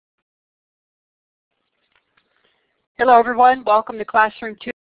Hello everyone, welcome to Classroom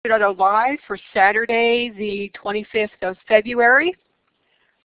 2.0 Live for Saturday the 25th of February.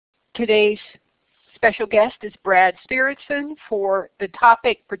 Today's special guest is Brad Spirrison for the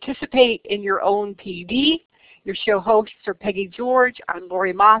topic Participate in Your Own PD. Your show hosts are Peggy George, I'm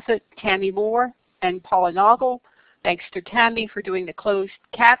Lori Moffett, Tammy Moore, and Paula Noggle. Thanks to Tammy for doing the closed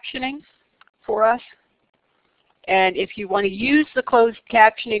captioning for us. And if you want to use the closed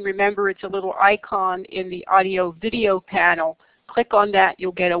captioning, remember it's a little icon in the audio-video panel. Click on that,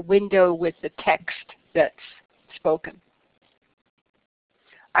 you'll get a window with the text that's spoken.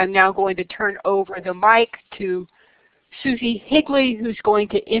 I'm now going to turn over the mic to Susie Higley, who's going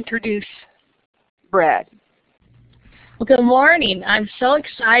to introduce Brad. Well, good morning. I'm so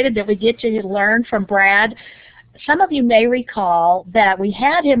excited that we get to learn from Brad. Some of you may recall that we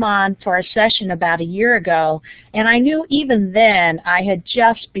had him on for a session about a year ago, and I knew even then I had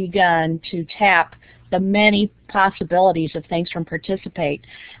just begun to tap the many possibilities of things from Participate.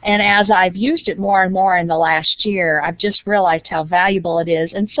 And as I've used it more and more in the last year, I've just realized how valuable it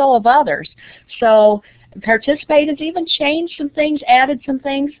is, and so have others. So Participate has even changed some things, added some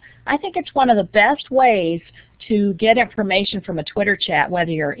things. I think it's one of the best ways to get information from a Twitter chat,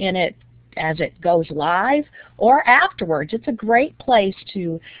 whether you're in it as it goes live or afterwards. It's a great place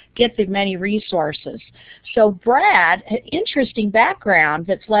to get the many resources. So Brad, an interesting background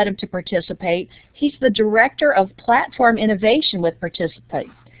that's led him to Participate. He's the Director of Platform Innovation with Participate.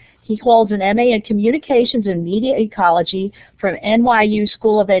 He holds an MA in Communications and Media Ecology from NYU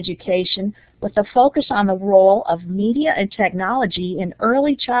School of Education with a focus on the role of media and technology in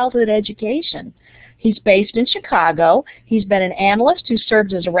early childhood education. He's based in Chicago. He's been an analyst who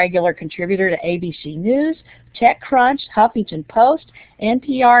served as a regular contributor to ABC News, TechCrunch, Huffington Post,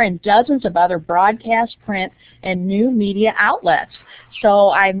 NPR, and dozens of other broadcast, print, and new media outlets.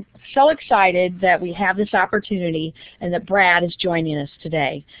 So I'm so excited that we have this opportunity and that Brad is joining us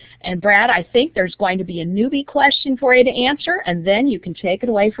today. And Brad, I think there's going to be a newbie question for you to answer, and then you can take it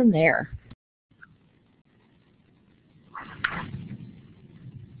away from there.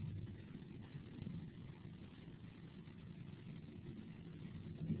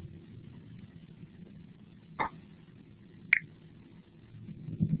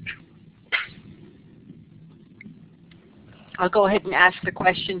 I'll go ahead and ask the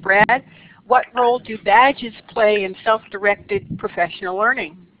question, Brad. What role do badges play in self-directed professional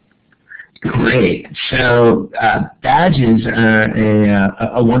learning? Great. So badges are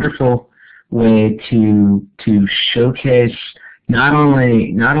a wonderful way to showcase not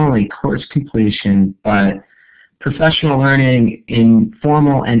only course completion but professional learning in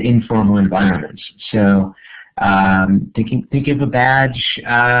formal and informal environments. So think of a badge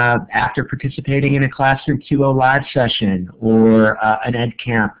after participating in a Classroom 2.0 live session or an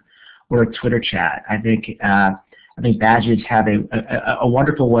Edcamp or a Twitter chat. I think badges have a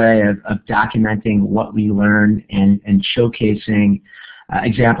wonderful way of documenting what we learn and showcasing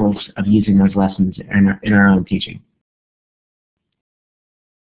examples of using those lessons in our own teaching.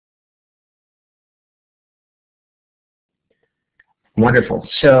 Wonderful.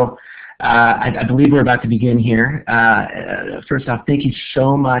 So I believe we're about to begin here. First off, thank you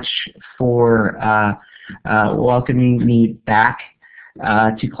so much for welcoming me back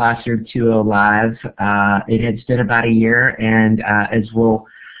to Classroom 2.0 Live. It has been about a year, and as we'll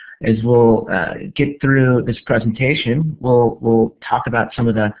get through this presentation, we'll talk about some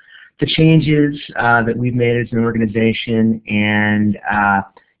of the changes that we've made as an organization and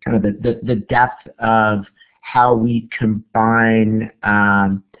kind of the depth of how we combine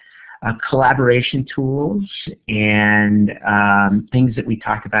collaboration tools and things that we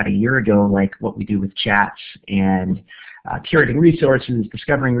talked about a year ago, like what we do with chats and curating resources,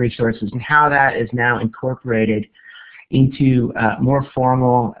 discovering resources, and how that is now incorporated into more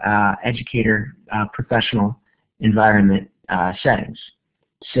formal educator professional environment settings.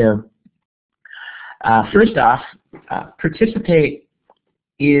 So first off, Participate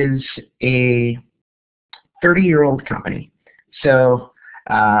is a 30-year-old company. So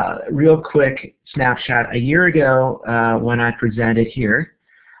real quick snapshot. A year ago when I presented here,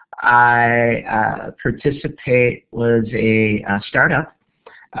 Participate was a startup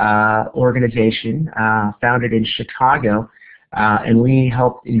organization founded in Chicago, and we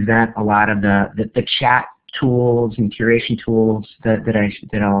helped invent a lot of the chat tools and curation tools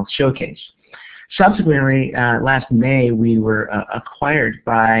that I'll showcase. Subsequently, last May, we were acquired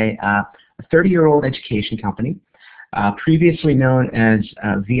by a 30-year-old education company, previously known as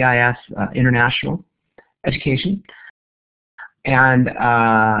VIF International Education, and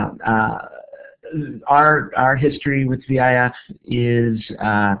our history with VIF is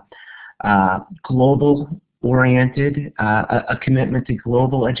global oriented, a commitment to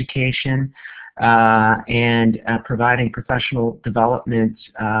global education, and providing professional development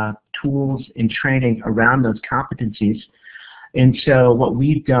tools and training around those competencies. And so what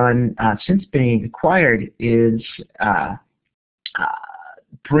we've done since being acquired is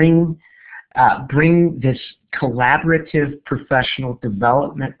bring this collaborative professional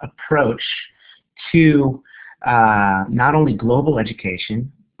development approach to not only global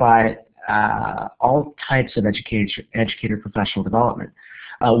education, but all types of educator professional development.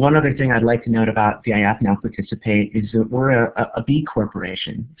 One other thing I'd like to note about VIF Now Participate is that we're a B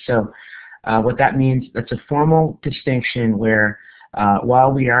corporation. So what that means, that's a formal distinction where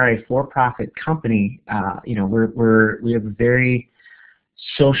while we are a for-profit company, we have a very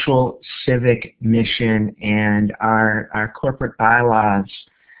social civic mission, and our corporate bylaws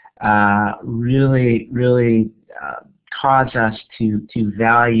really cause us to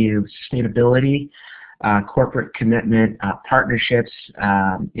value sustainability, corporate commitment, partnerships,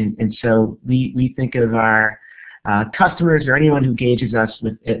 and so we think of our customers or anyone who engages us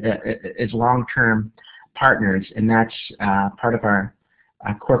with as long-term partners, and that's part of our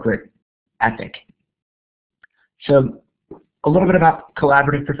corporate ethic. So a little bit about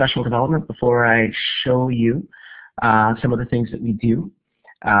collaborative professional development before I show you some of the things that we do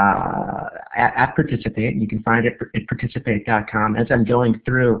at Participate. You can find it at participate.com. As I'm going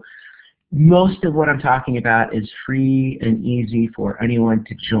through, most of what I'm talking about is free and easy for anyone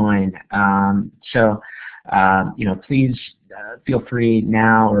to join. Please feel free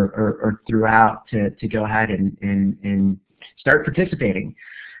now or throughout to go ahead and start participating.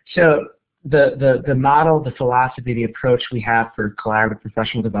 So the model, the philosophy, the approach we have for collaborative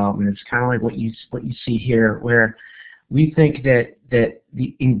professional development is kind of like what you see here, where we think that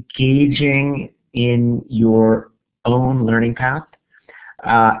the engaging in your own learning path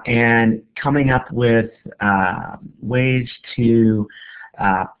and coming up with ways to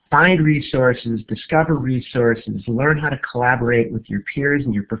find resources, discover resources, learn how to collaborate with your peers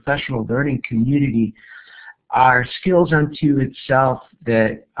and your professional learning community are skills unto itself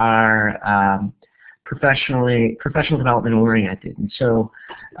that are professional development oriented. And so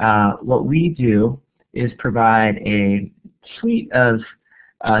what we do is provide a suite of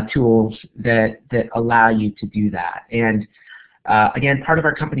tools that allow you to do that. And again, part of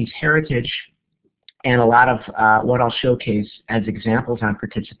our company's heritage and a lot of what I'll showcase as examples on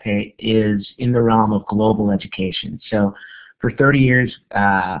Participate is in the realm of global education. So for 30 years,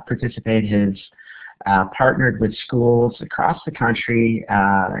 Participate has partnered with schools across the country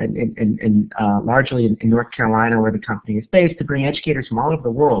and largely in North Carolina, where the company is based, to bring educators from all over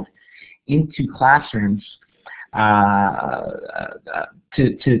the world into classrooms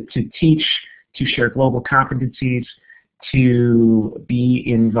to teach, to share global competencies, to be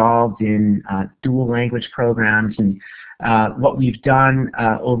involved in dual language programs. And what we've done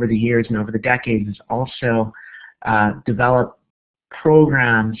over the years and over the decades is also develop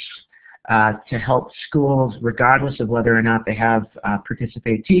programs to help schools, regardless of whether or not they have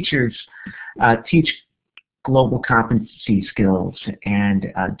Participate teachers, teach global competency skills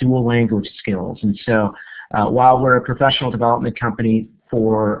and dual language skills. And so while we're a professional development company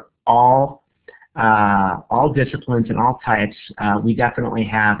for all disciplines and all types, we definitely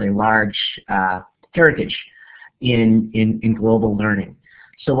have a large heritage in global learning.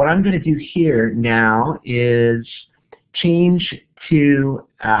 So what I'm going to do here now is change to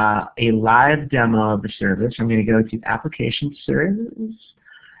a live demo of the service. I'm going to go to Application Service.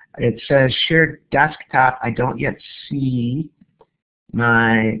 It says Shared Desktop. I don't yet see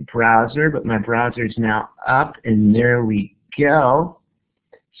my browser, but my browser is now up, and there we go.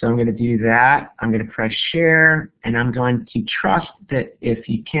 So I'm going to do that. I'm going to press Share, and I'm going to trust that if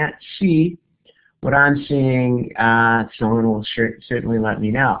you can't see what I'm seeing, someone will certainly let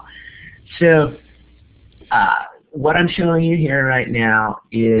me know. So what I'm showing you here right now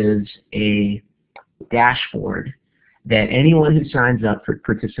is a dashboard that anyone who signs up for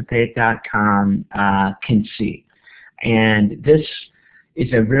participate.com can see. And this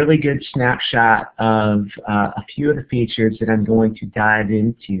is a really good snapshot of a few of the features that I'm going to dive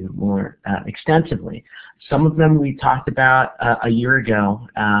into more extensively. Some of them we talked about a year ago,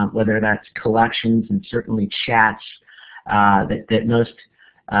 whether that's collections and certainly chats that most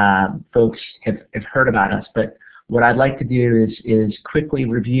folks have heard about us. But what I'd like to do is quickly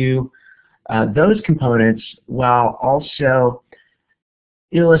review those components while also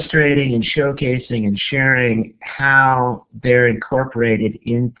illustrating and showcasing and sharing how they're incorporated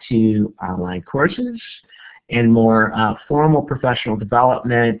into online courses and more formal professional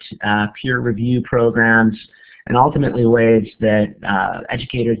development, peer review programs, and ultimately ways that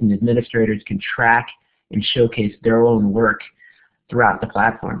educators and administrators can track and showcase their own work throughout the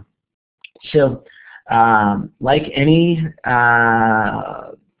platform. So like any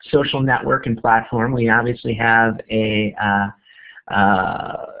social network and platform, we obviously have a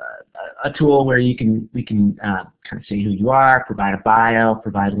tool where we can kind of say who you are, provide a bio,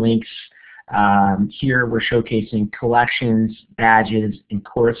 provide links. Here we're showcasing collections, badges, and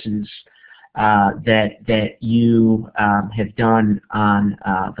courses that you have done on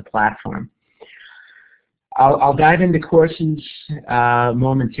the platform. I'll dive into courses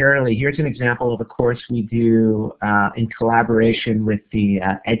momentarily. Here's an example of a course we do in collaboration with the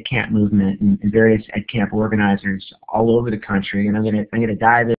Edcamp movement and various Edcamp organizers all over the country, and I'm going to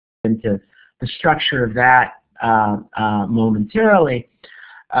dive into the structure of that momentarily,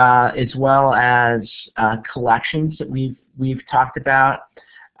 as well as collections that we've talked about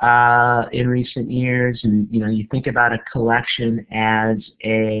in recent years. And you think about a collection as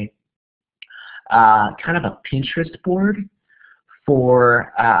a kind of a Pinterest board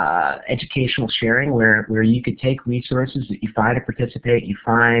for educational sharing, where you could take resources that you find to participate, you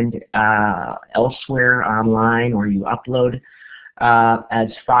find elsewhere online, or you upload as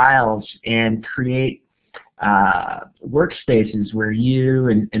files, and create workspaces where you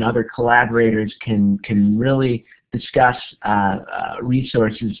and other collaborators can really discuss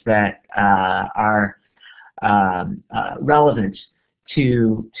resources that are relevant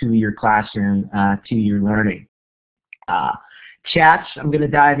to your classroom, to your learning. Chats I'm going to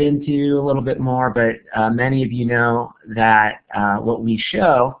dive into a little bit more, but many of you know that what we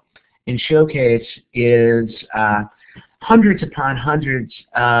show and showcase is hundreds upon hundreds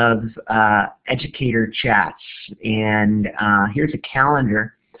of educator chats. And here's a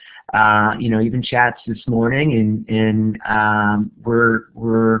calendar, even chats this morning, and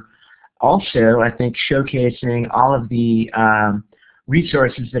we're also, I think, showcasing all of the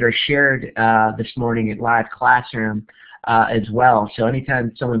resources that are shared this morning at Live Classroom as well. So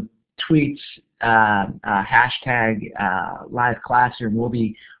anytime someone tweets hashtag Live Classroom,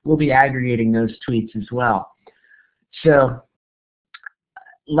 we'll be aggregating those tweets as well. So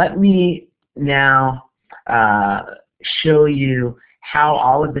let me now show you how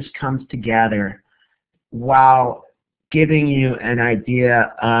all of this comes together while giving you an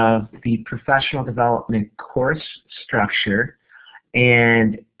idea of the professional development course structure.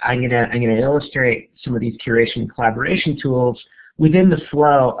 And I'm gonna illustrate some of these curation and collaboration tools within the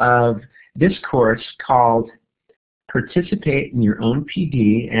flow of this course called Participate in Your Own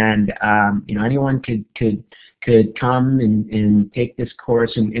PD. And anyone could come and take this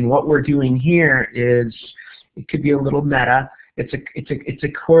course. And what we're doing here is, it could be a little meta. It's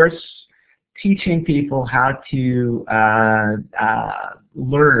a course teaching people how to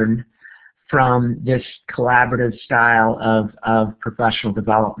learn from this collaborative style of professional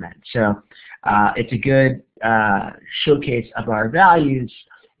development. So it's a good showcase of our values,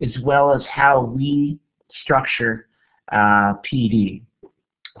 as well as how we structure PD.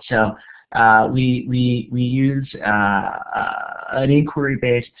 So we use an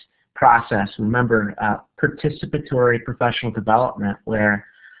inquiry-based process. Remember, participatory professional development, where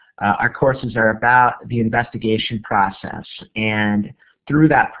our courses are about the investigation process, and through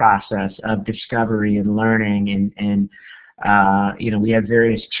that process of discovery and learning, and we have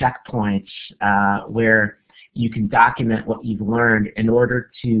various checkpoints where you can document what you've learned in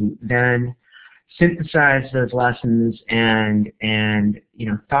order to then synthesize those lessons and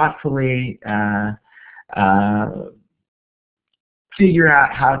thoughtfully figure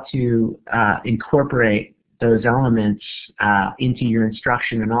out how to incorporate those elements into your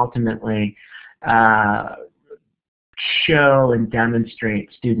instruction, and ultimately show and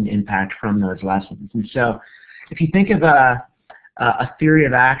demonstrate student impact from those lessons. And so if you think of a theory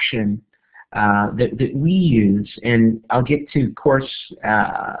of action that we use, and I'll get to course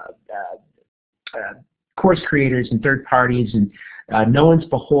creators and third parties, and no one's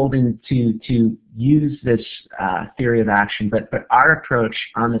beholden to use this theory of action, but our approach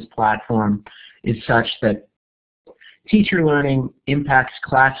on this platform is such that teacher learning impacts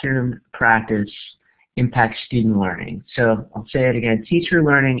classroom practice, impacts student learning. So I'll say it again: teacher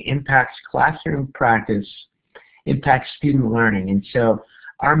learning impacts classroom practice, impacts student learning. And so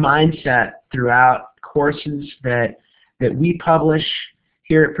our mindset throughout courses that we publish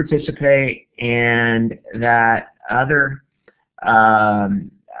here at Participate, and that other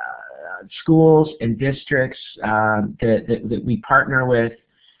schools and districts that we partner with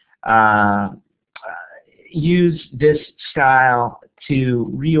use this style to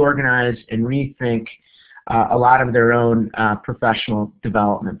reorganize and rethink a lot of their own professional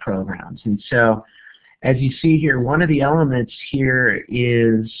development programs. And so, as you see here, one of the elements here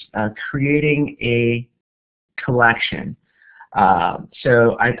is creating a collection.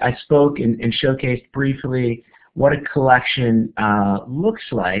 So I spoke and showcased briefly what a collection looks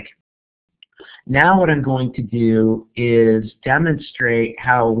like. Now what I'm going to do is demonstrate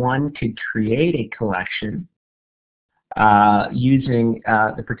how one could create a collection using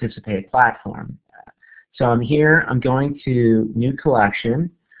the Participate platform. So I'm here, I'm going to New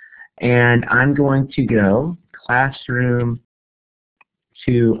Collection, and I'm going to go Classroom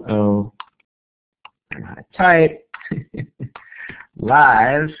 2.0, I don't know how to type,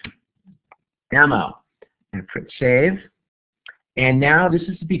 live demo, and put save. And now this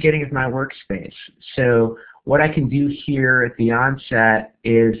is the beginning of my workspace. So what I can do here at the onset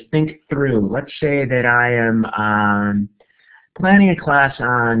is think through. Let's say that I am planning a class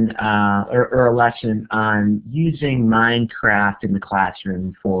on, or a lesson on using Minecraft in the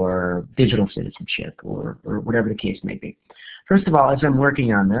classroom for digital citizenship, or whatever the case may be. First of all, as I'm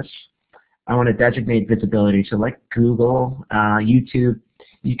working on this, I want to designate visibility. So like Google, YouTube,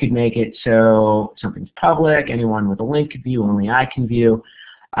 you could make it so something's public, anyone with a link could view, only I can view.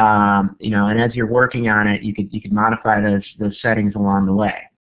 And as you're working on it, you could modify those settings along the way.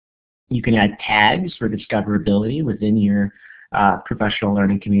 You can add tags for discoverability within your professional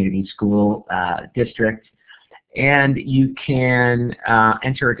learning community, school, district, and you can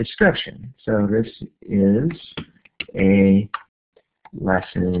enter a description. So this is a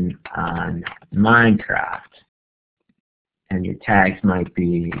lesson on Minecraft, and your tags might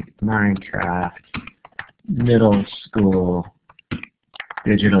be Minecraft middle school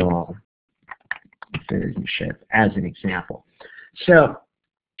digital citizenship, as an example. So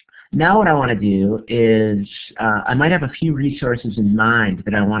now what I want to do is I might have a few resources in mind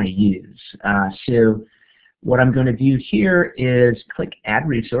that I want to use. So what I'm going to do here is click Add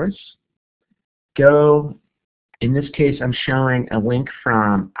Resource. Go, in this case I'm showing a link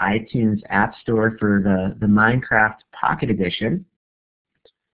from iTunes App Store for the Minecraft Pocket Edition.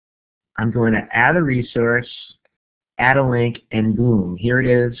 I'm going to add a resource, add a link, and boom, here it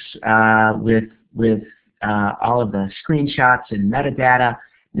is with all of the screenshots and metadata.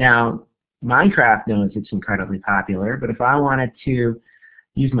 Now, Minecraft knows it's incredibly popular, but if I wanted to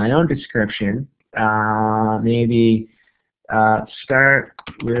use my own description, maybe start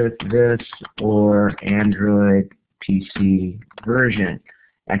with this or Android PC version,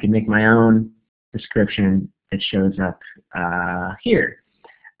 I can make my own description that shows up here.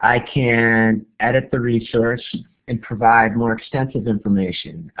 I can edit the resource and provide more extensive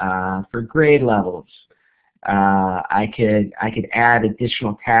information for grade levels. I could add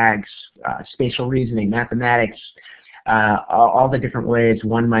additional tags, spatial reasoning, mathematics, all the different ways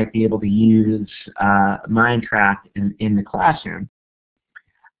one might be able to use Minecraft in the classroom.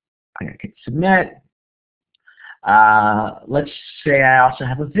 I could submit. Let's say I also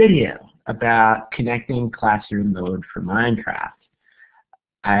have a video about connecting classroom mode for Minecraft.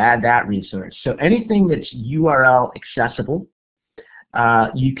 I add that resource. So anything that's URL accessible,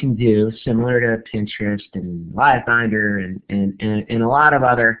 you can do, similar to Pinterest and LiveBinder and a lot of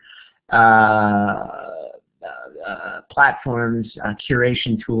other platforms,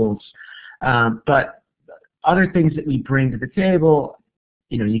 curation tools. But other things that we bring to the table,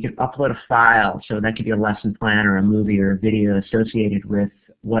 you can upload a file, so that could be a lesson plan or a movie or a video associated with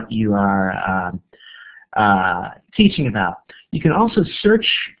what you are teaching about. You can also search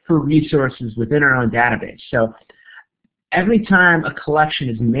for resources within our own database. So every time a collection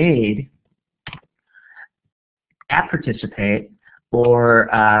is made at Participate, or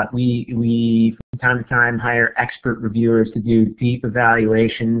we from time to time hire expert reviewers to do deep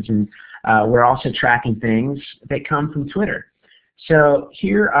evaluations, and we're also tracking things that come from Twitter. So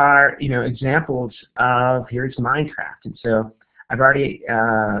here are examples of, here's Minecraft, and so I've already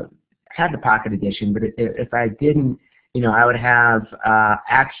had the Pocket Edition, but if I didn't, I would have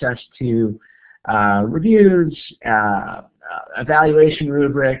access to reviews, evaluation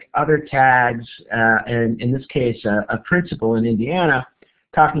rubric, other tags, and in this case a principal in Indiana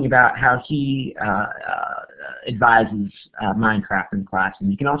talking about how he advises Minecraft in class. And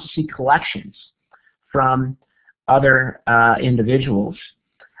you can also see collections from other individuals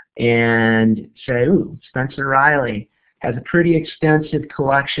and say, ooh, Spencer Riley has a pretty extensive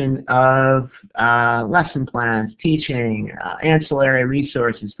collection of lesson plans, teaching, ancillary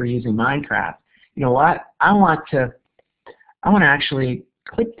resources for using Minecraft. You know what? I want to actually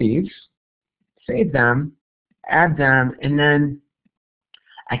click these, save them, add them, and then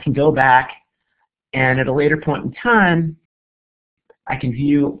I can go back, and at a later point in time, I can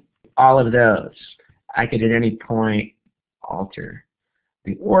view all of those. I could at any point alter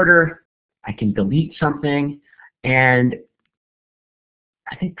the order. I can delete something, and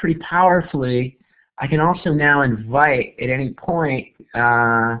I think pretty powerfully I can also now invite at any point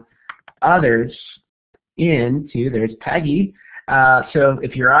others into, there's Peggy. So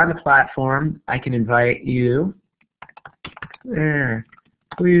if you're on the platform, I can invite you. There.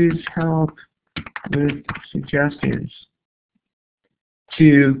 Please help with suggestions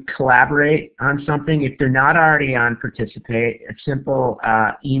to collaborate on something. If they're not already on participate, a simple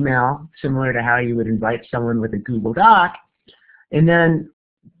email similar to how you would invite someone with a Google Doc, and then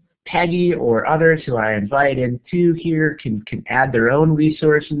Peggy or others who I invite into here can add their own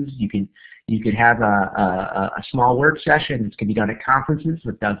resources. You could have a small work session. This can be done at conferences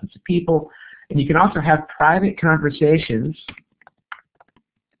with dozens of people, and you can also have private conversations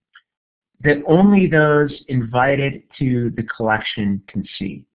that only those invited to the collection can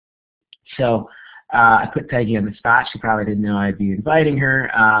see. So I put Peggy on the spot. She probably didn't know I'd be inviting her,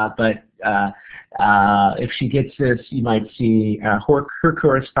 but if she gets this, you might see her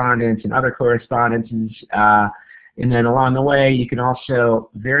correspondence and other correspondences, and then along the way you can also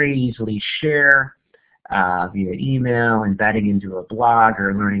very easily share via email, embedding into a blog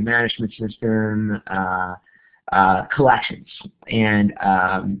or a learning management system, collections. And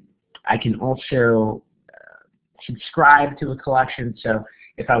I can also subscribe to a collection, so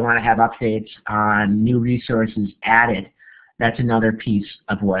if I want to have updates on new resources added, that's another piece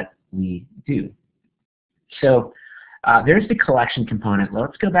of what we do. So there's the collection component.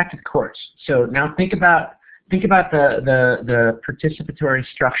 Let's go back to the course. So now think about the participatory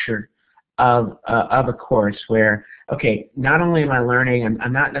structure of a course where, okay, not only am I learning,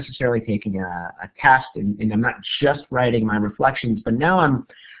 I'm not necessarily taking a test, and I'm not just writing my reflections, but now I'm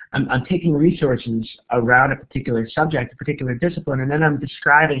taking resources around a particular subject, a particular discipline, and then I'm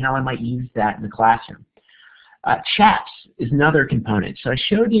describing how I might use that in the classroom. Chats is another component. So I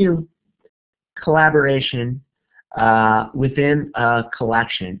showed you collaboration within a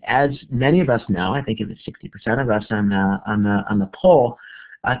collection. As many of us know, I think it was 60% of us on the poll,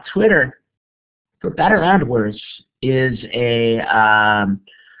 Twitter, for better and worse, is a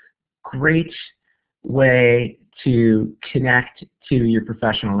great way to connect to your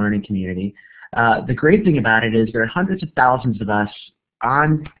professional learning community. The great thing about it is there are hundreds of thousands of us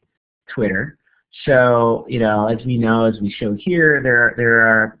on Twitter. So, you know, as we know, as we show here, there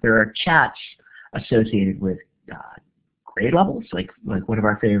are chats associated with grade levels, like one of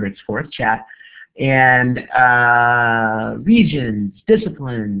our favorites, fourth chat, and regions,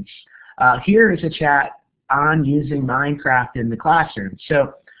 disciplines. Here is a chat on using Minecraft in the classroom.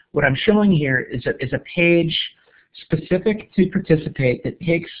 So what I'm showing here is a page specific to participate that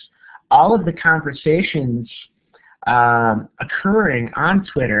takes all of the conversations occurring on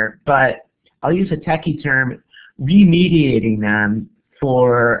Twitter, but I'll use a techie term, remediating them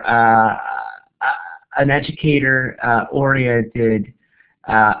for an educator-oriented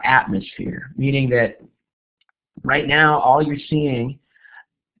atmosphere, meaning that right now all you're seeing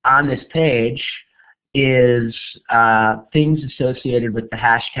on this page is things associated with the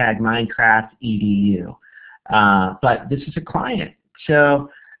hashtag #MinecraftEDU. But this is a client. So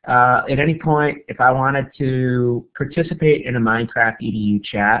at any point, if I wanted to participate in a Minecraft EDU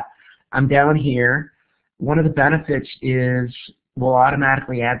chat, I'm down here. One of the benefits is we'll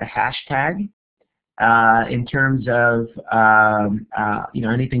automatically add the hashtag in terms of you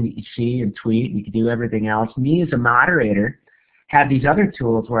know, anything that you see and tweet. You can do everything else. Me as a moderator have these other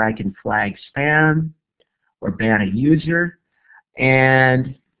tools where I can flag spam or ban a user.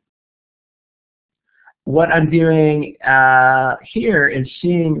 And what I'm doing here is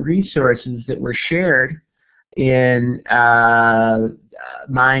seeing resources that were shared in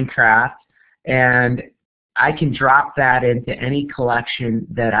Minecraft, and I can drop that into any collection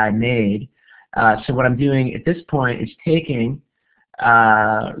that I made. So what I'm doing at this point is taking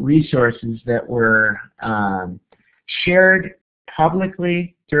resources that were shared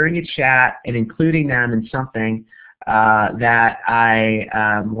publicly during a chat and including them in something that I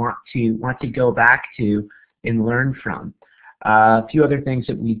want to go back to and learn from. A few other things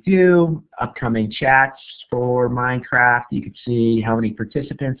that we do: upcoming chats for Minecraft. You can see how many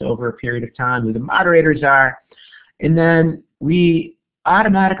participants over a period of time, who the moderators are, and then we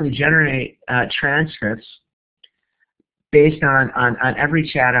automatically generate transcripts based on every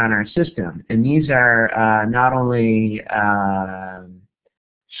chat on our system. And these are not only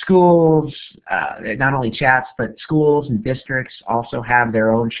schools, not only chats, but schools and districts also have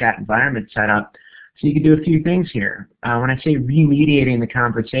their own chat environment set up. So you can do a few things here. When I say remediating the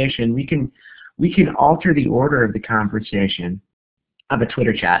conversation, we can alter the order of the conversation of a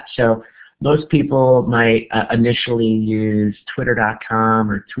Twitter chat. So most people might initially use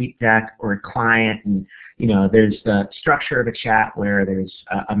twitter.com or TweetDeck or a client, and there's the structure of a chat where there's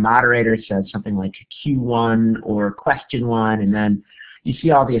a moderator says something like Q1 or question 1, and then you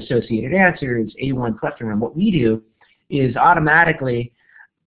see all the associated answers, A1, question 1. What we do is automatically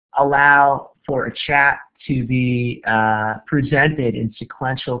allow for a chat to be presented in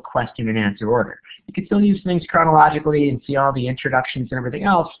sequential question and answer order. You can still use things chronologically and see all the introductions and everything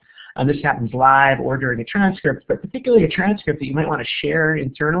else. This happens live or during a transcript, but particularly a transcript that you might want to share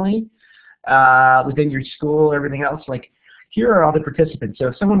internally within your school, everything else. Like, here are all the participants. So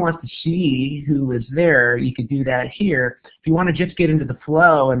if someone wants to see who was there, you could do that here. If you want to just get into the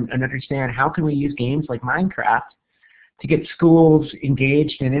flow and understand how can we use games like Minecraft to get schools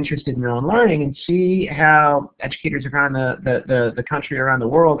engaged and interested in their own learning and see how educators around the country, around the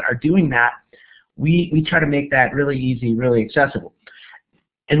world are doing that, we try to make that really easy, really accessible.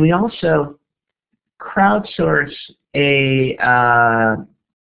 And we also crowdsource a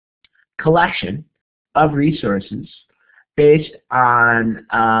collection of resources based on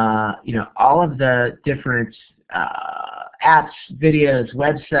all of the different apps, videos,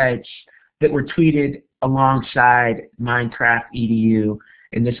 websites that were tweeted alongside Minecraft EDU,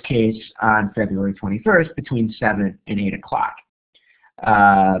 in this case on February 21st between 7 and 8 o'clock.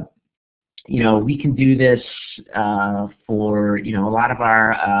 We can do this for a lot of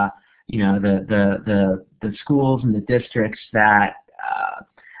our the schools and the districts that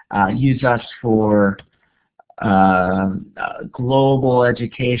use us for global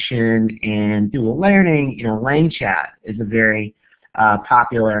education and dual learning. LangChat is a very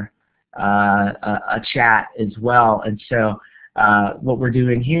popular a chat as well, and so what we're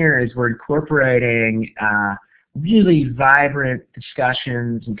doing here is we're incorporating really vibrant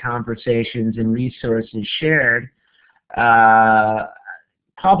discussions and conversations and resources shared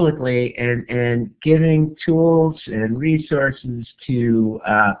publicly, and giving tools and resources to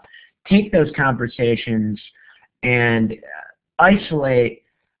take those conversations and isolate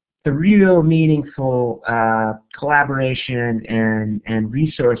the real meaningful collaboration and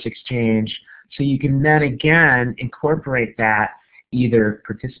resource exchange, so you can then again incorporate that, either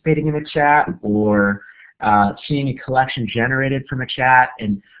participating in a chat or seeing a collection generated from a chat,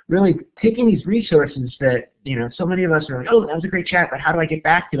 and really taking these resources that so many of us are like, oh, that was a great chat, but how do I get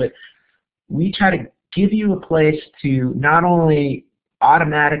back to it? We try to give you a place to not only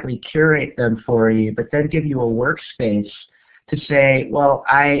automatically curate them for you, but then give you a workspace to say, well,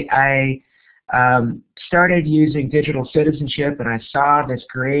 I started using digital citizenship, and I saw this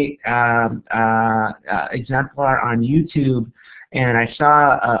great exemplar on YouTube, and I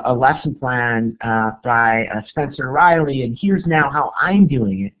saw a lesson plan by Spencer Riley, and here's now how I'm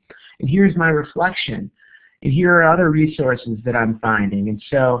doing it, and here's my reflection, and here are other resources that I'm finding. And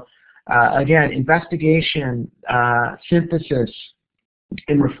so, again, investigation, synthesis,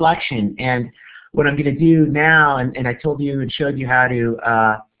 and reflection. And what I'm going to do now, and I told you and showed you how to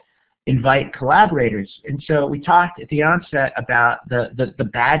invite collaborators. And so we talked at the onset about the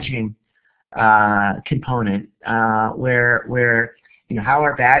badging component, where how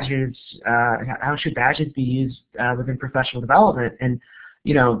are badges, how should badges be used within professional development? And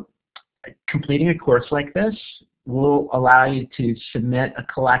completing a course like this will allow you to submit a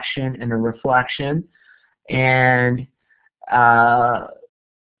collection and a reflection. And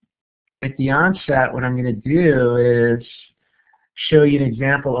at the onset, what I'm going to do is show you an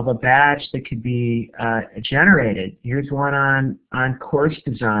example of a badge that could be generated. Here's one on course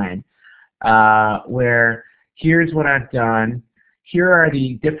design, where here's what I've done. Here are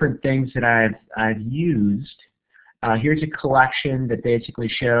the different things that I've used. Here's a collection that basically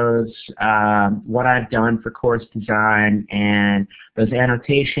shows what I've done for course design, and those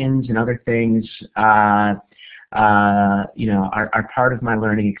annotations and other things are part of my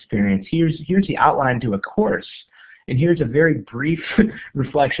learning experience. Here's the outline to a course, and here's a very brief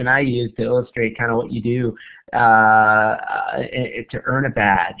reflection I use to illustrate kind of what you do to earn a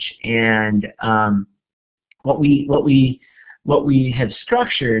badge. And what we have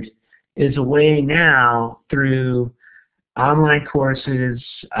structured is a way now through online courses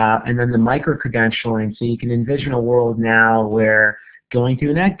and then the micro-credentialing, so you can envision a world now where going to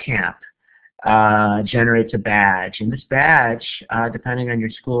an Edcamp generates a badge. And this badge, depending on your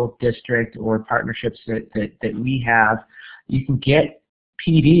school, district, or partnerships that we have, you can get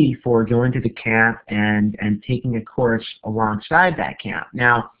PD for going to the camp and taking a course alongside that camp.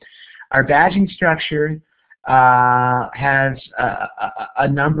 Now, our badging structure has a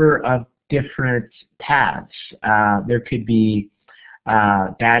number of different paths. There could be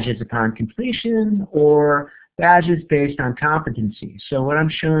badges upon completion or badges based on competencies. So what I'm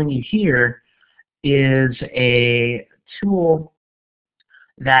showing you here is a tool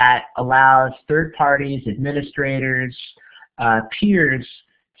that allows third parties, administrators, peers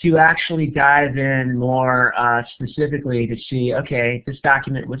to actually dive in more specifically to see, okay, this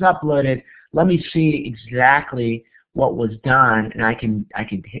document was uploaded, let me see exactly what was done, and I can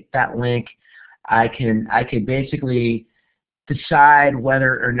hit that link. I can basically decide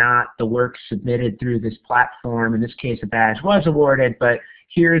whether or not the work submitted through this platform, in this case a badge was awarded, but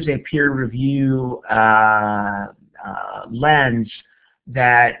here's a peer review lens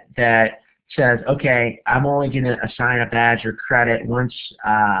that says, okay, I'm only going to assign a badge or credit once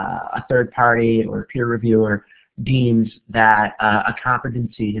a third party or peer reviewer deems that a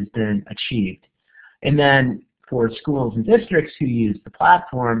competency has been achieved. And then for schools and districts who use the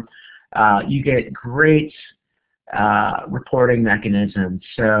platform, you get great reporting mechanisms.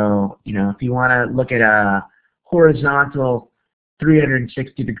 So, if you want to look at a horizontal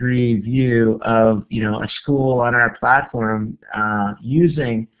 360-degree view of, a school on our platform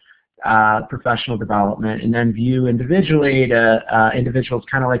using professional development, and then view individually to individuals,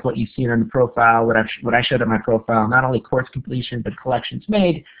 kind of like what you've seen on the profile, what I showed on my profile, not only course completion but collections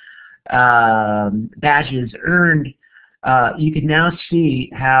made, badges earned. You can now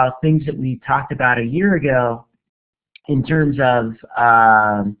see how things that we talked about a year ago in terms of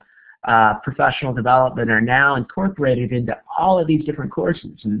professional development are now incorporated into all of these different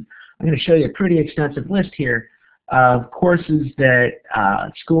courses. And I'm going to show you a pretty extensive list here of courses that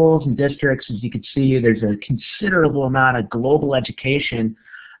schools and districts, as you can see, there's a considerable amount of global education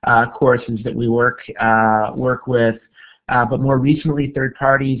courses that we work with, but more recently third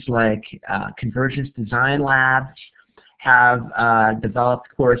parties like Convergence Design Labs have developed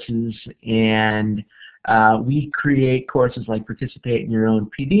courses, and we create courses like Participate in Your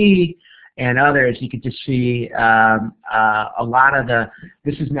Own PD and others. You can just see a lot of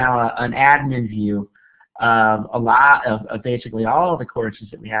this is now an admin view of a lot of basically all of the courses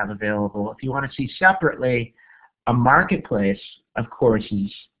that we have available. If you want to see separately a marketplace of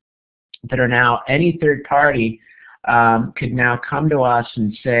courses that are now any third party could now come to us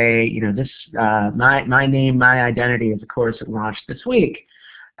and say, this my name, my identity is a course that launched this week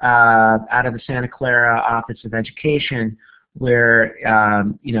out of the Santa Clara Office of Education, where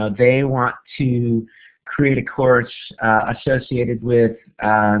they want to create a course associated with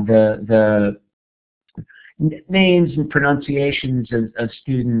the names and pronunciations of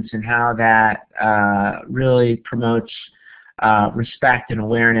students, and how that really promotes respect and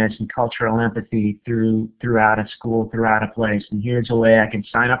awareness and cultural empathy throughout a school, throughout a place. And here's a way I can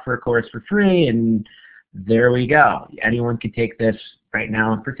sign up for a course for free, and there we go. Anyone can take this right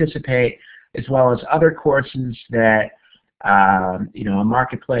now and participate, as well as other courses that a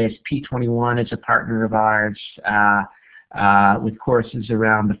marketplace. P21 is a partner of ours with courses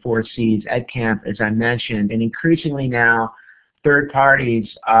around the 4 C's, Edcamps, as I mentioned, and increasingly now third parties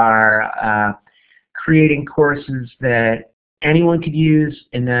are creating courses that anyone could use,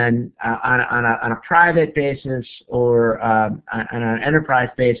 and then on a private basis or on an enterprise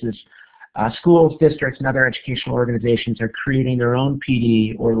basis, schools, districts, and other educational organizations are creating their own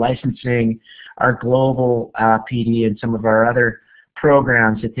PD or licensing our global PD and some of our other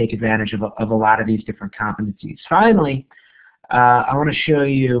programs that take advantage of a lot of these different competencies. Finally, I want to show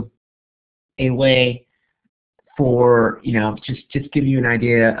you a way for, just give you an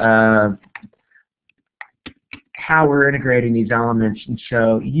idea of how we're integrating these elements, and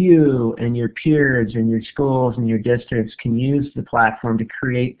so you and your peers and your schools and your districts can use the platform to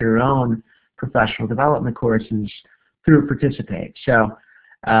create their own professional development courses through Participate. So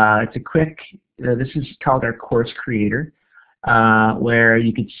it's a quick, this is called our course creator, where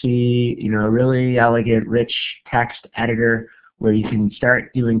you could see a really elegant, rich text editor where you can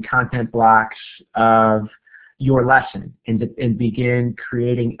start doing content blocks of your lesson and begin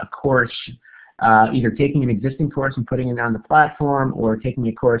creating a course. Either taking an existing course and putting it on the platform, or taking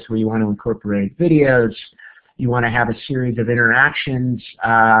a course where you want to incorporate videos. You want to have a series of interactions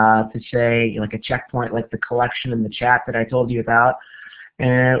to say, like a checkpoint, like the collection in the chat that I told you about.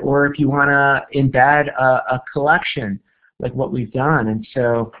 Or if you want to embed a collection, like what we've done. And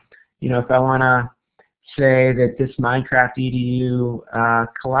so, if I want to say that this Minecraft EDU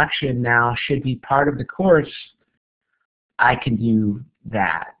collection now should be part of the course, I can do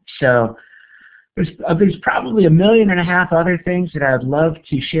that. So there's probably 1.5 million other things that I'd love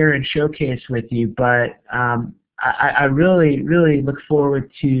to share and showcase with you, but I really look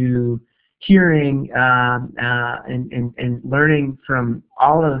forward to hearing and learning from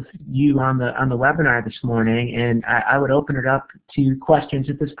all of you on the webinar this morning, and I would open it up to questions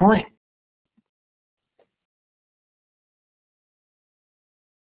at this point.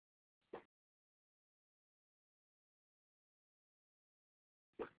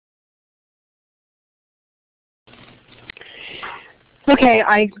 Okay,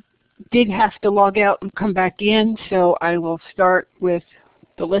 I did have to log out and come back in, so I will start with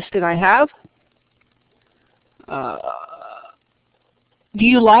the list that I have. Do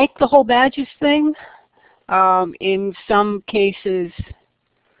you like the whole badges thing? In some cases,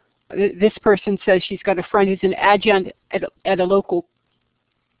 this person says she's got a friend who's an adjunct at a local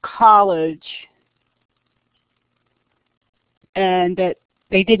college, and that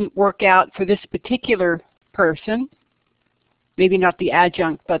they didn't work out for this particular person. Maybe not the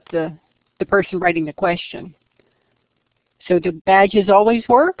adjunct, but the person writing the question. So do badges always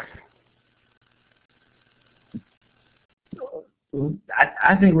work?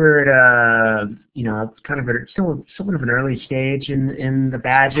 I think we're at it's kind of still somewhat of an early stage in the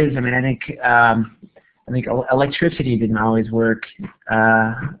badges. I mean, I think electricity didn't always work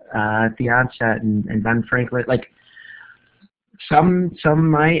at the onset, and then frankly, like some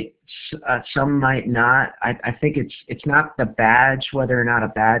might not. I think it's not the badge, whether or not a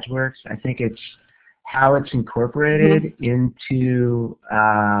badge works. I think it's how it's incorporated into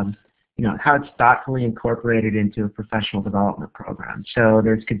how it's thoughtfully incorporated into a professional development program. So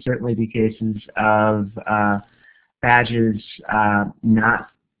there could certainly be cases of badges not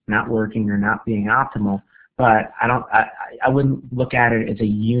working or not being optimal, but I wouldn't look at it as a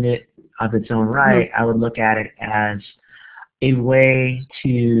unit of its own right. I would look at it as a way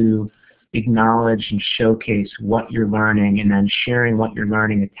to acknowledge and showcase what you're learning, and then sharing what you're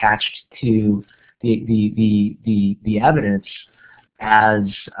learning attached to the evidence as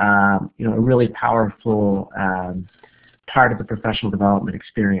a really powerful part of the professional development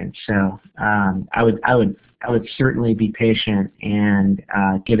experience. So I would certainly be patient and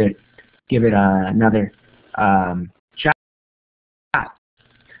give it another shot.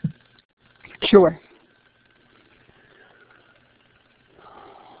 Sure.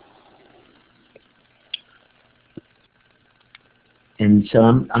 And so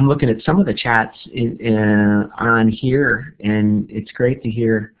I'm looking at some of the chats on here, and it's great to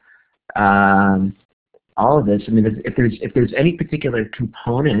hear all of this. I mean, if there's any particular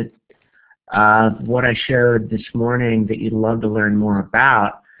component of what I showed this morning that you'd love to learn more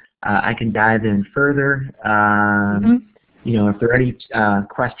about, I can dive in further. If there are any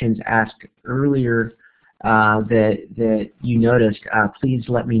questions asked earlier that you noticed, please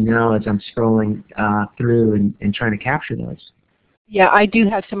let me know as I'm scrolling through and trying to capture those. Yeah, I do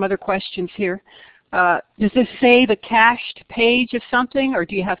have some other questions here. Does this save a cached page of something, or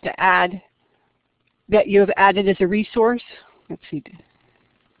do you have to add that you have added as a resource? Let's see.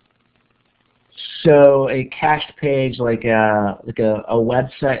 So a cached page, like a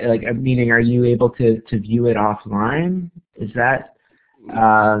website, meaning, are you able to view it offline? Is that?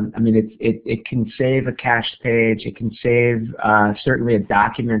 I mean, it can save a cached page. It can save certainly a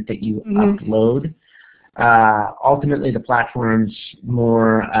document that you upload. Ultimately, the platform's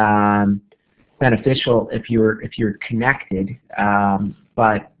more beneficial if you're connected.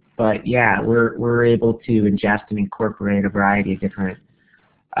 But yeah, we're able to ingest and incorporate a variety of different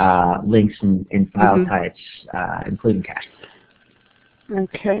links and file types, including cache.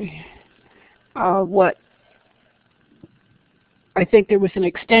 Okay. What? I think there was an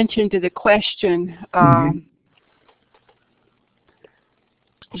extension to the question.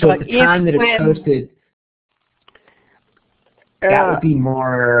 So at the time that it's posted, that would be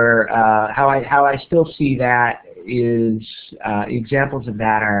more how I still see that is examples of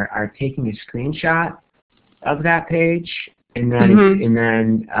that are taking a screenshot of that page and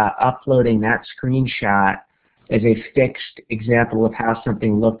then uploading that screenshot as a fixed example of how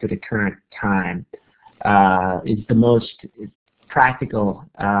something looked at a current time is the most practical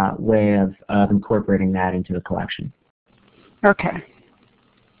way of incorporating that into the collection. Okay.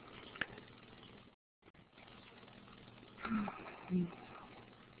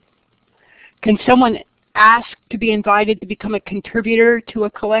 Can someone ask to be invited to become a contributor to a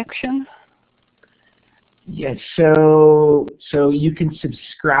collection? Yes, so you can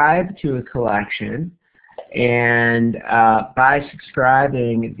subscribe to a collection, and by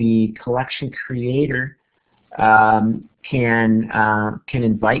subscribing, the collection creator can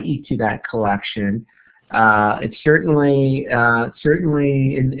invite you to that collection. It's certainly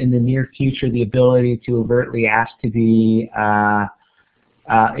in the near future the ability to overtly ask to be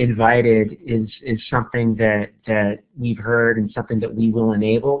invited is something that we've heard and something that we will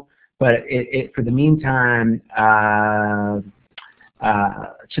enable. But for the meantime,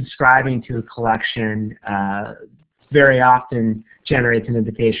 subscribing to a collection very often generates an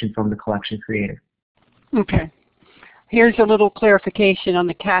invitation from the collection creator. Okay. Here's a little clarification on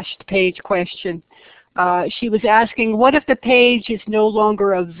the cached page question. She was asking, what if the page is no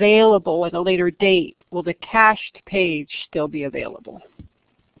longer available at a later date? will the cached page still be available?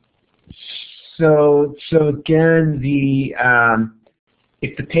 So again,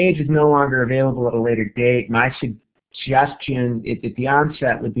 if the page is no longer available at a later date, my suggestion at the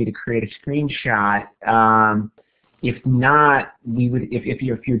onset would be to create a screenshot. If not, we would if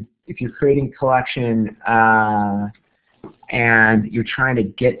you're creating a collection and you're trying to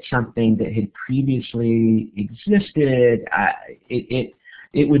get something that had previously existed,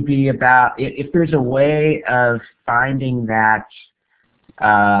 it would be about if there's a way of finding that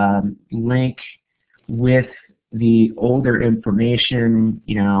link with the older information.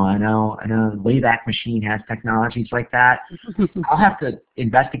 I know the Wayback Machine has technologies like that. I'll have to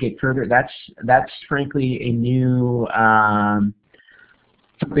investigate further. That's frankly a new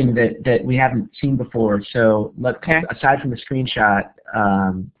something that we haven't seen before. So aside from the screenshot,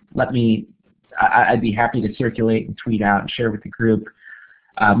 I'd be happy to circulate and tweet out and share with the group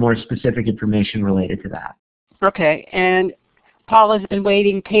more specific information related to that. Okay, and Paula's been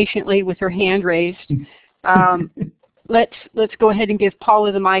waiting patiently with her hand raised. Let's go ahead and give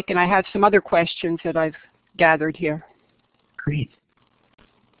Paula the mic, and I have some other questions that I've gathered here. Great.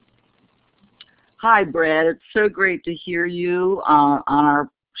 Hi, Brad. It's so great to hear you on our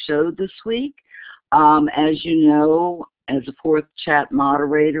show this week. As you know, as a fourth chat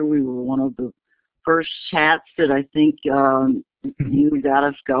moderator, we were one of the first chats that I think you got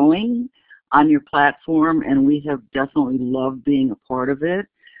us going on your platform, and we have definitely loved being a part of it.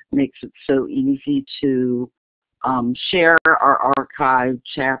 Makes it so easy to share our archived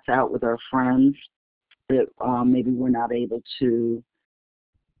chats out with our friends that maybe we're not able to,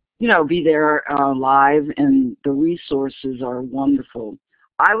 be there live, and the resources are wonderful.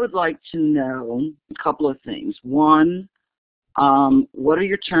 I would like to know a couple of things. One, what are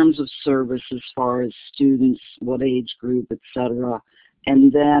your terms of service as far as students, what age group, etc.?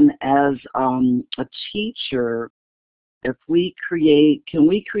 And then as a teacher, can we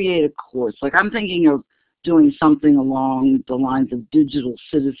create a course? Like, I'm thinking of doing something along the lines of digital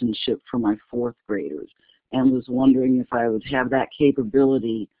citizenship for my fourth graders, and was wondering if I would have that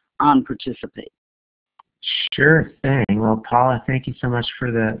capability on Participate. Sure thing. Well, Paula, thank you so much for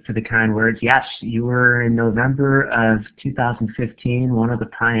the kind words. Yes, you were in November of 2015 one of the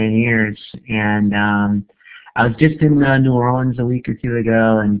pioneers, and I was just in New Orleans a week or two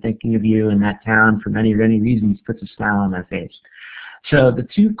ago, and thinking of you in that town for many reasons puts a smile on my face. So the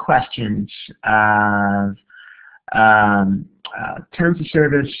two questions of terms of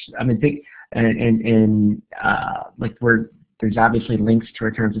service, I mean, there's obviously links to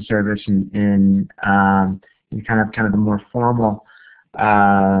our terms of service and kind of the more formal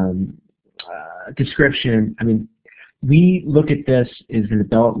description. I mean, we look at this as an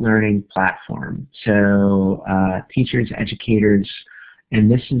adult learning platform. So teachers, educators,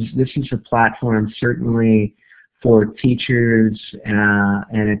 and this is a platform certainly for teachers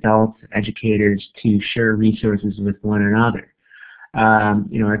and adult educators to share resources with one another.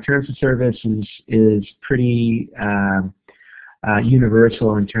 Our terms of service is pretty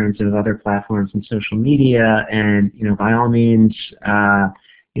universal in terms of other platforms and social media, and by all means,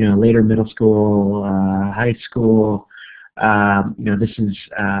 later middle school, high school, this is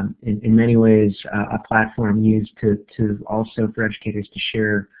in many ways a platform used to also for educators to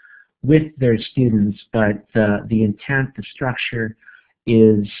share with their students, but the intent, the structure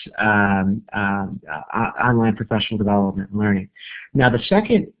is online professional development and learning. Now, the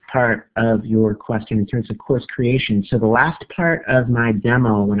second part of your question in terms of course creation, so the last part of my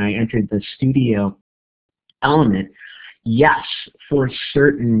demo when I entered the studio element, yes, for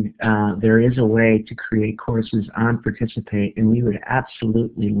certain, there is a way to create courses on Participate, and we would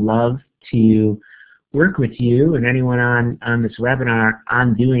absolutely love to work with you and anyone on this webinar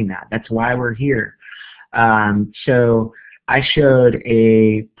on doing that. That's why we're here. So I showed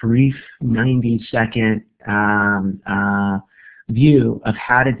a brief 90-second view of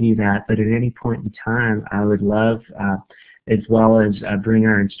how to do that, but at any point in time, I would love, as well as bring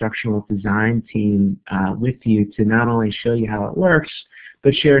our instructional design team with you to not only show you how it works,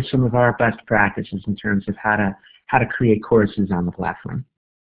 but share some of our best practices in terms of how to create courses on the platform.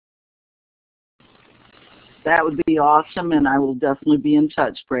 That would be awesome, and I will definitely be in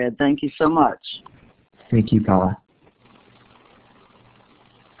touch, Brad. Thank you so much. Thank you, Paula.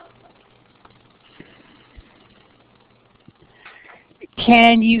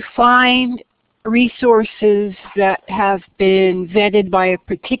 Can you find resources that have been vetted by a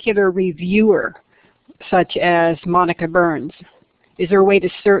particular reviewer, such as Monica Burns? Is there a way to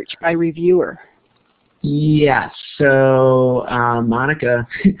search by reviewer? Yes. So Monica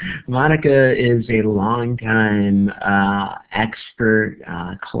is a longtime expert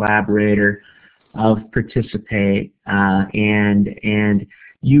collaborator of participate, and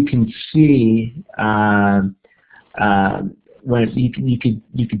you can see when you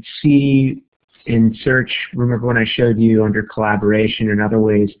could see in search. Remember when I showed you under collaboration and other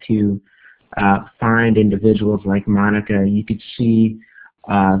ways to find individuals like Monica, you could see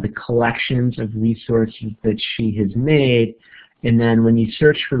the collections of resources that she has made, and then when you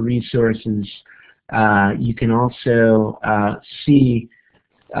search for resources, you can also see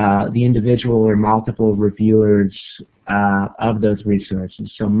the individual or multiple reviewers of those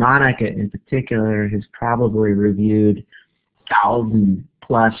resources. So Monica in particular has probably reviewed 1,000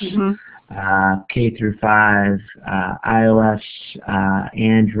 plus K through 5, iOS,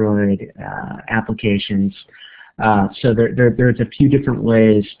 Android applications. So there's a few different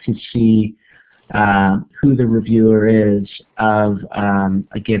ways to see who the reviewer is of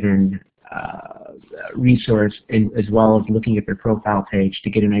a given resource, as well as looking at their profile page to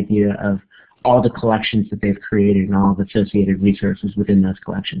get an idea of all the collections that they've created and all the associated resources within those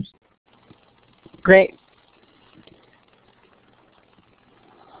collections. Great.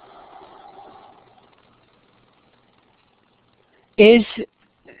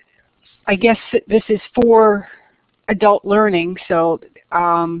 I guess this is for adult learning, so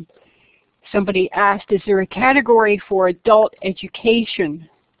somebody asked, is there a category for adult education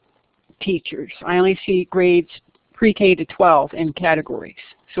teachers? I only see grades pre-K to 12 in categories,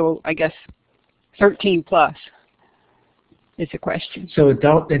 so I guess 13 plus is the question. So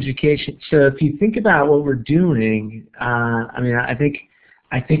adult education, so if you think about what we're doing, I mean, I think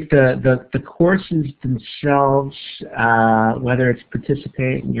the courses themselves, whether it's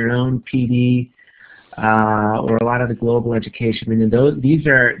participate in your own PD or a lot of the global education, I mean, these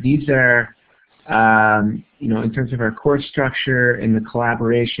are you know, in terms of our course structure and the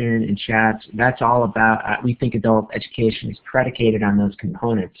collaboration and chats, that's all about. We think adult education is predicated on those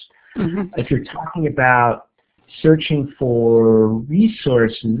components. If you're talking about searching for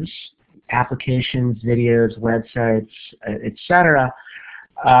resources, applications, videos, websites, etc.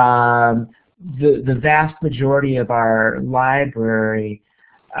 The vast majority of our library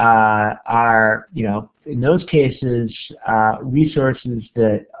are, you know, in those cases, resources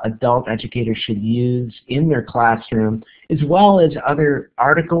that adult educators should use in their classroom, as well as other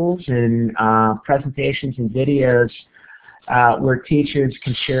articles and presentations and videos where teachers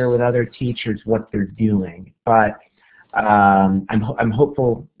can share with other teachers what they're doing. But I'm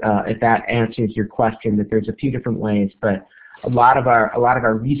hopeful if that answers your question, that there's a few different ways, but a lot of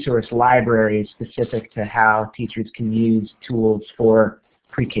our resource library is specific to how teachers can use tools for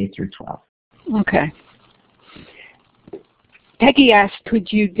pre-K through 12. Okay. Peggy asked,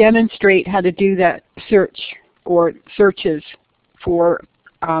 could you demonstrate how to do that search or searches for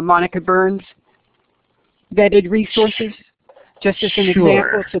Monica Burns vetted resources, just as an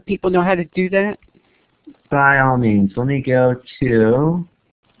example, so people know how to do that? By all means. Let me go to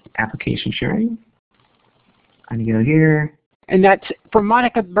application sharing. I'm going to go here. And that's for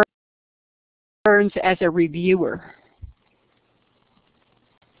Monica Burns as a reviewer.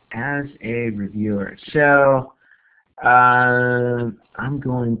 As a reviewer. So I'm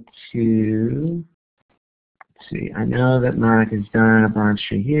going to see. I know that Monica's done a bunch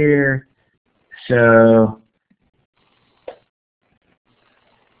here. So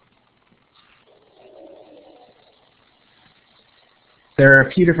there are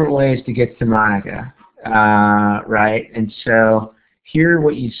a few different ways to get to Monica, right? And so here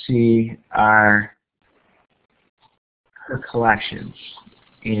what you see are her collections.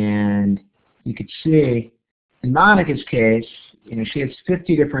 And you could see, in Monica's case, you know, she has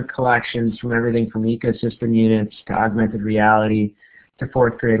 50 different collections, from everything from ecosystem units to augmented reality to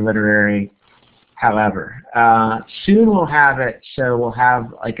 4th grade literary. However, soon we'll have it, so we'll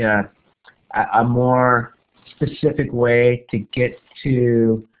have like a more specific way to get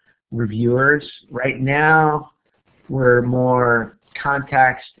to reviewers. Right now, we're more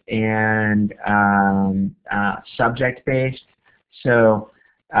context and subject-based. So,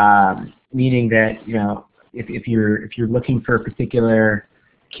 meaning that, you know, if you're looking for a particular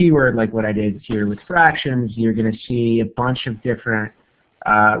keyword, like what I did here with fractions, you're going to see a bunch of different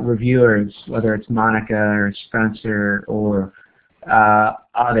reviewers, whether it's Monica or Spencer or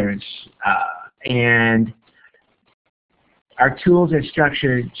others, and our tools are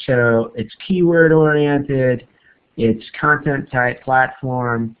structured so it's keyword oriented, it's content type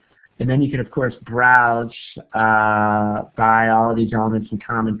platform, and then you can of course browse by all of these elements in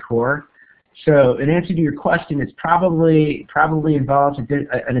Common Core. So in answer to your question, it's probably involves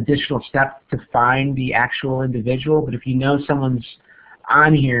an additional step to find the actual individual, but if you know someone's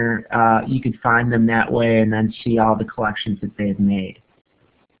on here, you can find them that way and then see all the collections that they've made.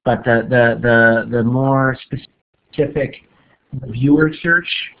 but the more specific viewer search,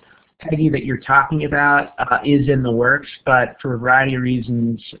 Peggy, that you're talking about is in the works, but for a variety of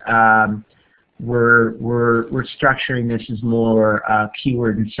reasons, we're structuring this as more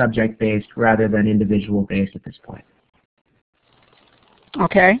keyword and subject based rather than individual based at this point.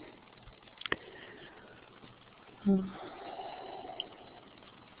 Okay.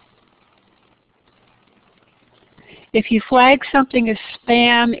 If you flag something as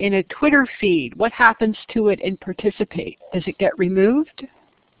spam in a Twitter feed, what happens to it in Participate? Does it get removed?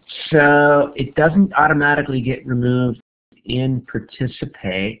 So it doesn't automatically get removed in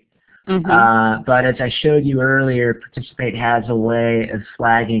Participate, but as I showed you earlier, Participate has a way of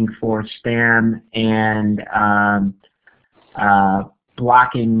flagging for spam and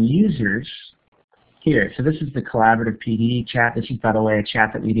blocking users. Here, so this is the collaborative PD chat. This is, by the way, a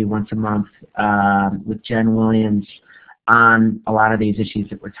chat that we do once a month with Jen Williams on a lot of these issues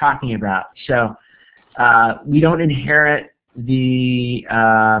that we're talking about. So we don't inherit the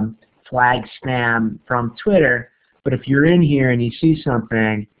flag spam from Twitter, but if you're in here and you see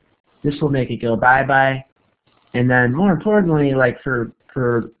something, this will make it go bye-bye. And then more importantly, like for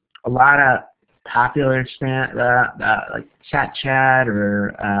a lot of popular spam, like chat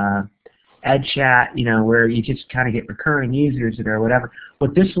or EdChat, you know, where you just kind of get recurring users or whatever.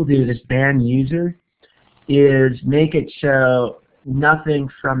 What this will do, this ban user, is make it so nothing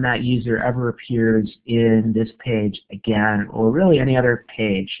from that user ever appears in this page again, or really any other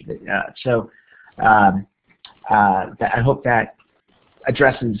page. I hope that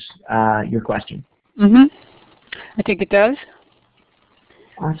addresses your question. I think it does.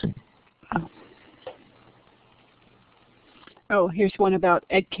 Awesome. Oh, here's one about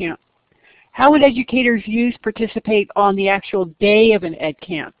Edcamp. How would educators use Participate on the actual day of an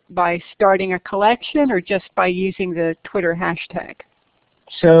Edcamp? By starting a collection or just by using the Twitter hashtag?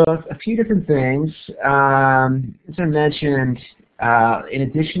 So a few different things. As I mentioned, in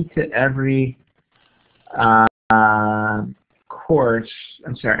addition to every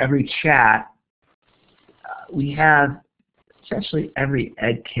every chat, we have essentially every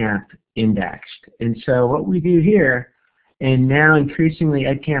Edcamp indexed. And so what we do here, and now increasingly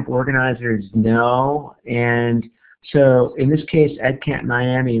Edcamp organizers know, and so in this case Edcamp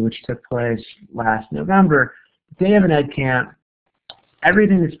Miami, which took place last November, the day of an Edcamp,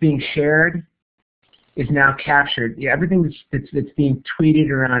 everything that's being shared is now captured. Yeah, everything that's being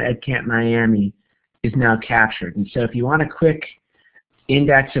tweeted around Edcamp Miami is now captured. And so if you want a quick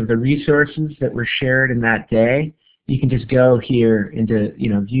index of the resources that were shared in that day, you can just go here into, you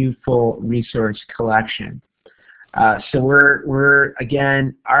know, view full resource collection. So we're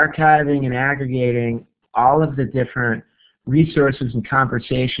again archiving and aggregating all of the different resources and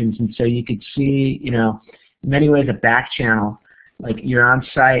conversations, and so you could see, you know, in many ways a back channel, like you're on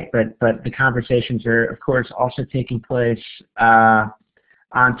site, but the conversations are of course also taking place on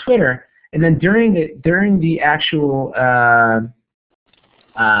Twitter. And then during the actual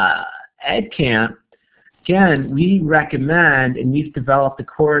Edcamp, again, we recommend, and we've developed a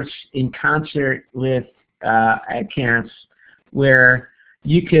course in concert with Edcamps, where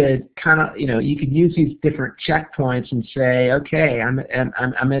you could kind of, you know, you could use these different checkpoints and say, okay, I'm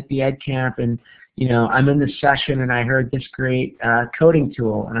at the Edcamp, and you know, I'm in this session, and I heard this great coding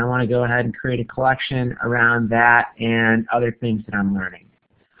tool, and I want to go ahead and create a collection around that and other things that I'm learning.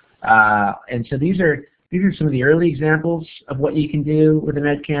 And so these are some of the early examples of what you can do with an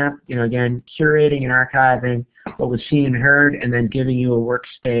Edcamp. You know, again, curating and archiving what was seen and heard, and then giving you a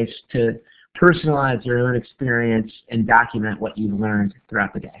workspace to personalize your own experience and document what you've learned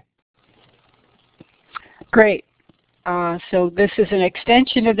throughout the day. Great. So this is an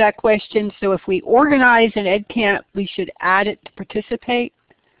extension of that question. So if we organize an Edcamp, we should add it to Participate?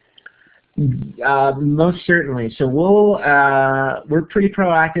 Most certainly. So we're pretty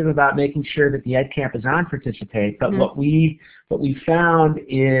proactive about making sure that the Edcamp is on Participate. But what we found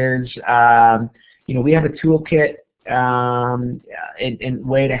is, you know, we have a toolkit and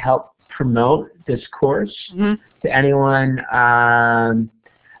way to help promote this course to anyone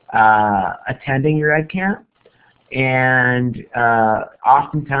attending your Edcamp. And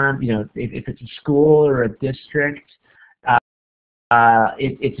oftentimes, you know, if it's a school or a district,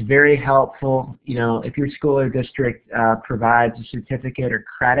 it's very helpful. You know, if your school or district provides a certificate or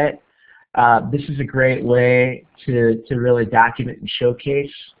credit, this is a great way to really document and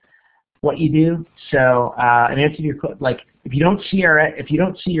showcase what you do. So, in answer to your question, like, if you don't see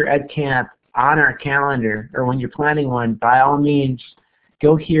your Edcamp on our calendar, or when you're planning one, by all means,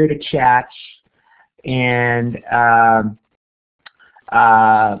 go here to chats, and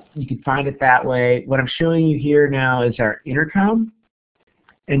you can find it that way. What I'm showing you here now is our intercom,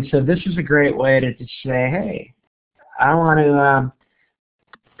 And so this is a great way to just say, hey, I want to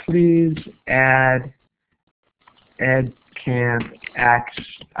please add Edcamp X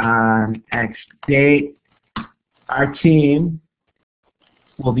on X date. Our team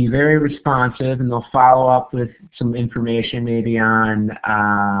will be very responsive, and they'll follow up with some information maybe on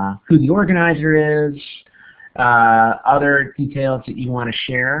who the organizer is, other details that you want to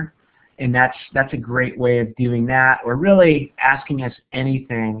share. And that's a great way of doing that, or really asking us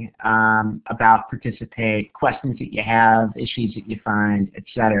anything about Participate, questions that you have, issues that you find,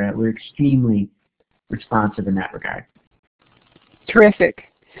 etc. We're extremely responsive in that regard. Terrific.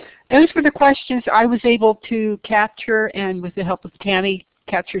 Those were the questions I was able to capture, and with the help of Tammy,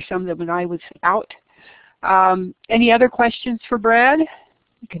 capture some of them when I was out. Any other questions for Brad?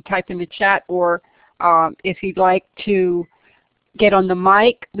 You can type in the chat, or if you'd like to get on the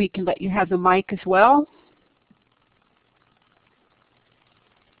mic, we can let you have the mic as well.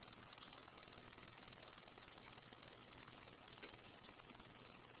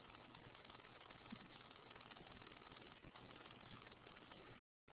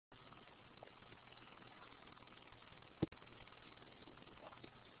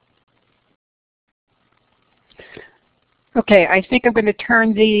 Okay, I think I'm going to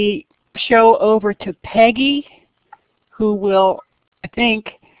turn the show over to Peggy, who will, I think,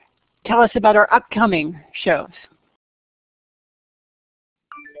 tell us about our upcoming shows.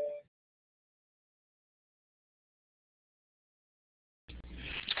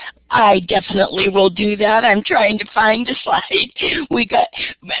 I definitely will do that. I'm trying to find a slide.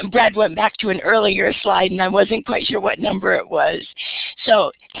 Brad went back to an earlier slide, and I wasn't quite sure what number it was.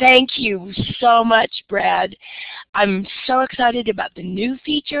 So thank you so much, Brad. I'm so excited about the new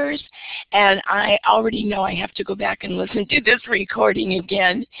features, and I already know I have to go back and listen to this recording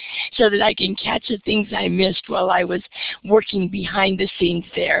again so that I can catch the things I missed while I was working behind the scenes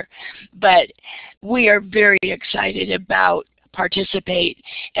there. But we are very excited about Participate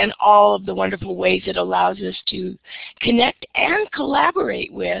and all of the wonderful ways it allows us to connect and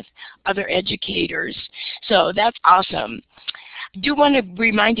collaborate with other educators. So that's awesome. I do want to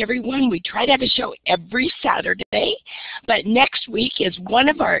remind everyone we try to have a show every Saturday, but next week is one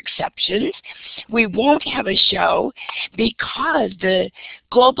of our exceptions. We won't have a show because the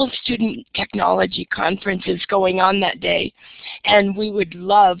Global Student Technology Conference is going on that day, and we would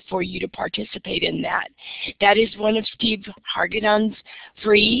love for you to participate in that. That is one of Steve Hargadon's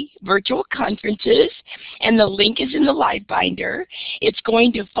free virtual conferences, and the link is in the live binder. It's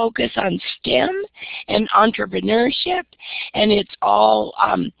going to focus on STEM and entrepreneurship, and it's all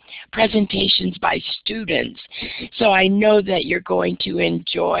presentations by students. So I know that you're going to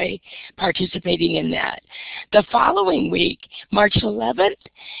enjoy participating in that. The following week, March 11th,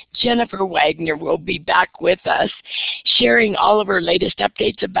 Jennifer Wagner will be back with us, sharing all of her latest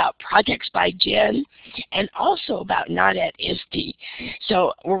updates about Projects by Jen and also about Not at ISTE.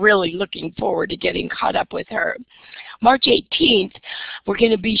 So we're really looking forward to getting caught up with her. March 18th, we're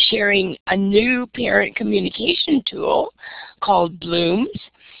going to be sharing a new parent communication tool called Blooms.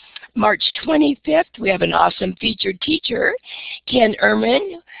 March 25th, we have an awesome featured teacher, Ken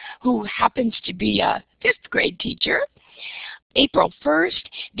Ehrman, who happens to be a 5th grade teacher. April 1st,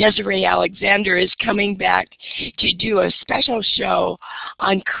 Desiree Alexander is coming back to do a special show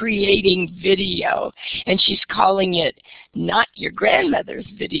on creating video, and she's calling it Not Your Grandmother's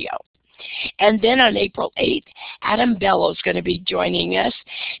Video. And then on April 8th, Adam Bello is going to be joining us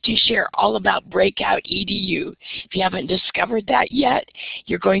to share all about Breakout EDU. If you haven't discovered that yet,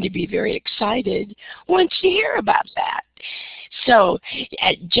 you're going to be very excited once you hear about that. So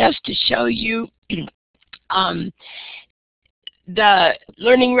just to show you the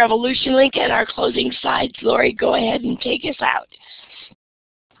Learning Revolution link and our closing slides, Lori, go ahead and take us out.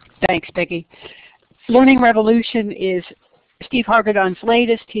 Thanks, Peggy. Learning Revolution is Steve Hargadon's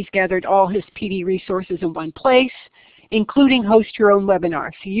latest. He's gathered all his PD resources in one place, including host your own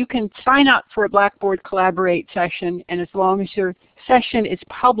webinar. So you can sign up for a Blackboard Collaborate session, and as long as your session is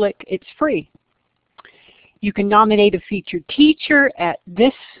public, it's free. You can nominate a featured teacher at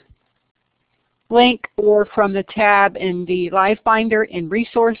this link or from the tab in the live binder in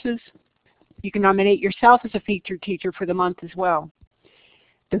resources. You can nominate yourself as a featured teacher for the month as well.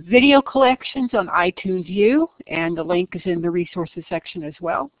 The video collections on iTunes U, and the link is in the resources section as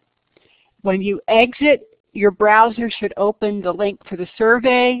well. When you exit, your browser should open the link for the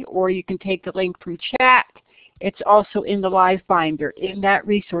survey, or you can take the link from chat. It's also in the live binder in that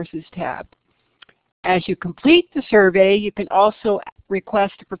resources tab. As you complete the survey, you can also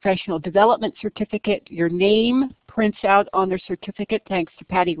request a professional development certificate. Your name prints out on the certificate thanks to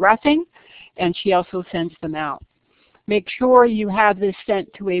Patty Ruffing, and she also sends them out. Make sure you have this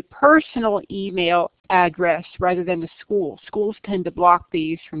sent to a personal email address rather than the school. Schools tend to block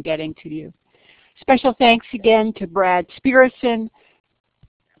these from getting to you. Special thanks again to Brad Spirrison,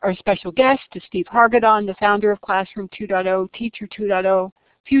 our special guest, to Steve Hargadon, the founder of Classroom 2.0, Teacher 2.0,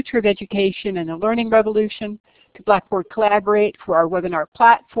 Future of Education and the Learning Revolution, to Blackboard Collaborate for our webinar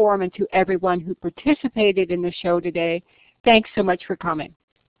platform, and to everyone who participated in the show today. Thanks so much for coming.